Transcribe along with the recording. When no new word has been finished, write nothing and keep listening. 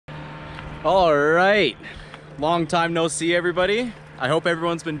All right, long time no see, everybody. I hope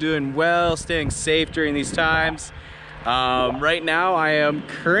everyone's been doing well, staying safe during these times. Right now I am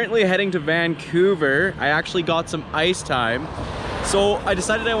currently heading to Vancouver. I actually got some ice time, so I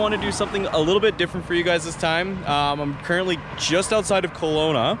decided I want to do something a little bit different for you guys this time. I'm currently just outside of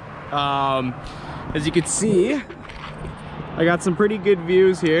Kelowna. As you can see, I got some pretty good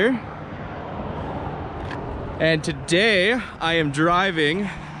views here. And today I am driving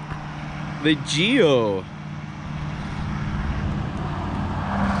the Geo.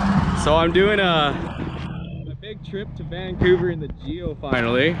 So I'm doing a big trip to Vancouver in the Geo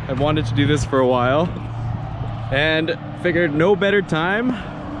finally. I've wanted to do this for a while and figured no better time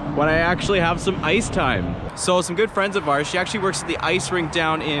when I actually have some ice time. So some good friends of ours, she actually works at the ice rink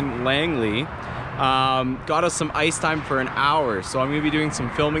down in Langley, got us some ice time for an hour. So I'm gonna be doing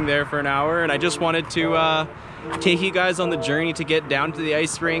some filming there for an hour, and I just wanted to take you guys on the journey to get down to the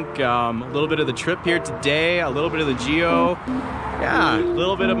ice rink, a little bit of the trip here today, a little bit of the Geo, yeah, a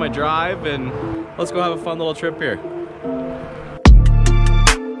little bit of my drive, and let's go have a fun little trip here.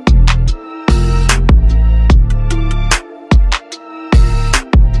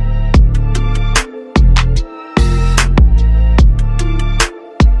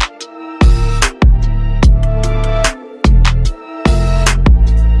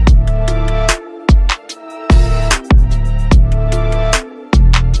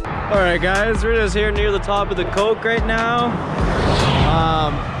 Alright guys, we're just here near the top of the Coke right now.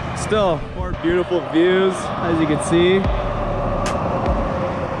 Still more beautiful views, as you can see.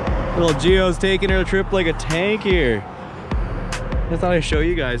 Little Geo's taking her trip like a tank here. I thought I'd show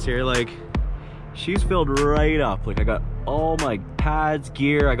you guys here, like, she's filled right up. Like, I got all my pads,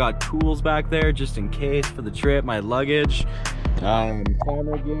 gear, I got tools back there just in case for the trip, my luggage,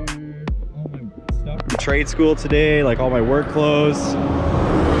 camera gear, all my stuff from trade school today, like all my work clothes.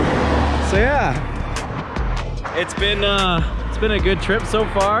 So yeah, it's been a good trip so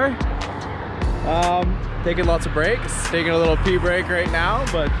far. Taking lots of breaks, taking a little pee break right now,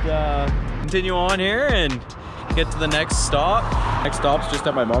 but continue on here and get to the next stop. Next stop's just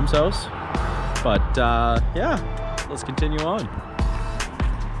at my mom's house, but yeah, let's continue on.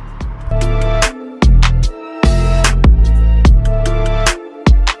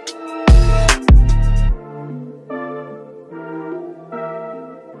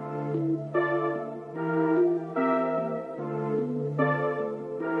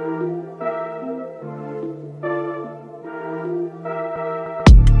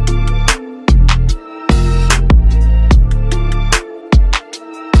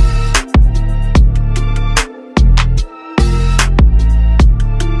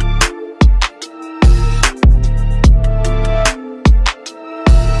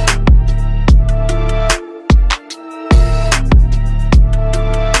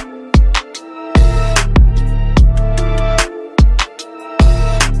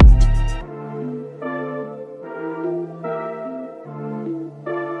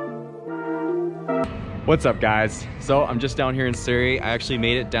 What's up guys? So I'm just down here in Surrey. I actually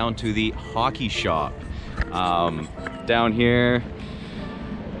made it down to the hockey shop. Down here,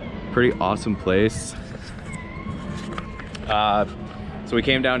 pretty awesome place. So we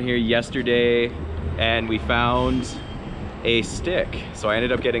came down here yesterday and we found a stick. So I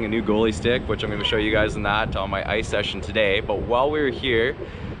ended up getting a new goalie stick, which I'm going to show you guys in that on my ice session today. But while we were here,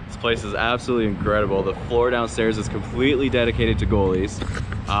 this place is absolutely incredible. The floor downstairs is completely dedicated to goalies.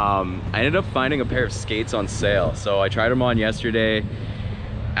 I ended up finding a pair of skates on sale. So I tried them on yesterday,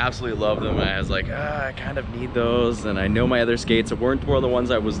 absolutely loved them. I was like, I kind of need those. And I know my other skates weren't one of the ones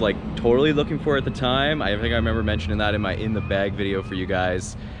I was like totally looking for at the time. I think I remember mentioning that in my in the bag video for you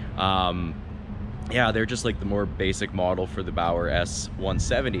guys. Yeah, they're just like the more basic model for the Bauer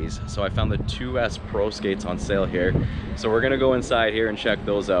S170s. So I found the 2S Pro skates on sale here. So we're gonna go inside here and check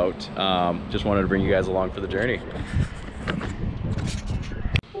those out. Just wanted to bring you guys along for the journey.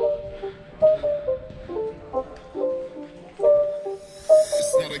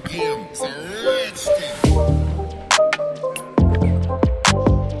 It's not a game, it's a rich thing.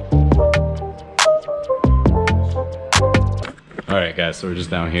 All right guys, so we're just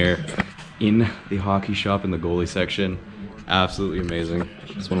down here in the hockey shop in the goalie section. Absolutely amazing.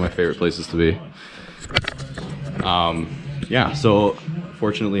 It's one of my favorite places to be. Yeah, so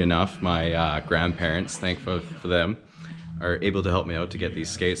fortunately enough, my grandparents, thankful for them, are able to help me out to get these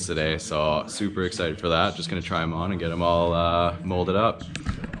skates today. So super excited for that. Just gonna try them on and get them all molded up.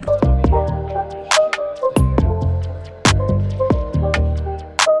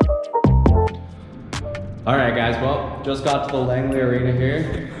 All right guys, well, just got to the Langley Arena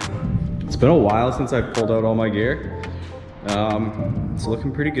here. It's been a while since I've pulled out all my gear. It's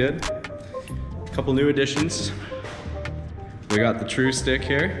looking pretty good. couple new additions. We got the True stick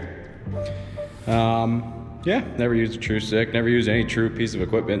here. Yeah, never used a True stick, never used any True piece of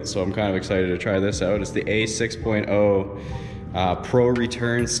equipment, so I'm kind of excited to try this out. It's the A6.0 Pro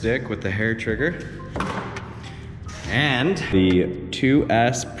Return stick with the hair trigger. And the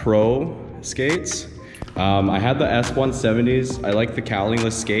 2S Pro skates. I had the S170s. I like the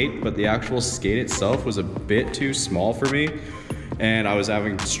cowlingless skate, but the actual skate itself was a bit too small for me. And I was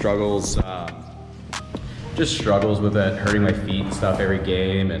having struggles, just struggles with it, hurting my feet and stuff every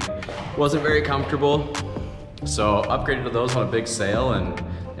game, and wasn't very comfortable. So upgraded to those on a big sale, and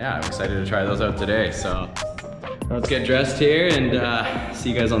yeah, I'm excited to try those out today. So let's get dressed here and see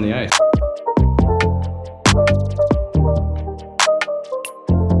you guys on the ice.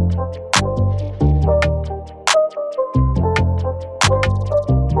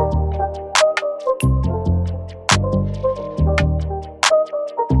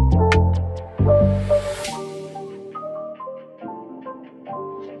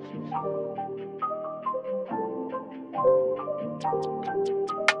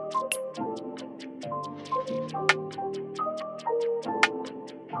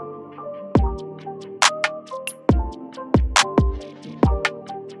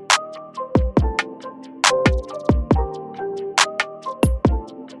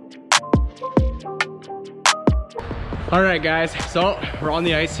 All right, guys, so we're on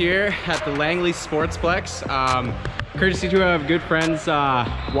the ice here at the Langley Sportsplex. Courtesy to our good friends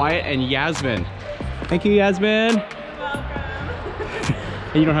Wyatt and Yasmin. Thank you, Yasmin. You're welcome.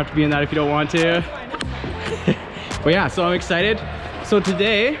 You don't have to be in that if you don't want to. But yeah, so I'm excited. So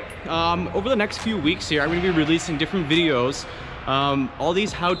today, over the next few weeks here, I'm gonna be releasing different videos. All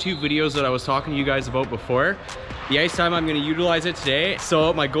these how-to videos that I was talking to you guys about before. The ice time, I'm gonna utilize it today.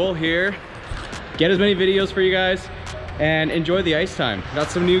 So my goal here, get as many videos for you guys and enjoy the ice time.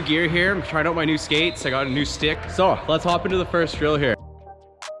 Got some new gear here. I'm trying out my new skates. I got a new stick. So let's hop into the first drill here.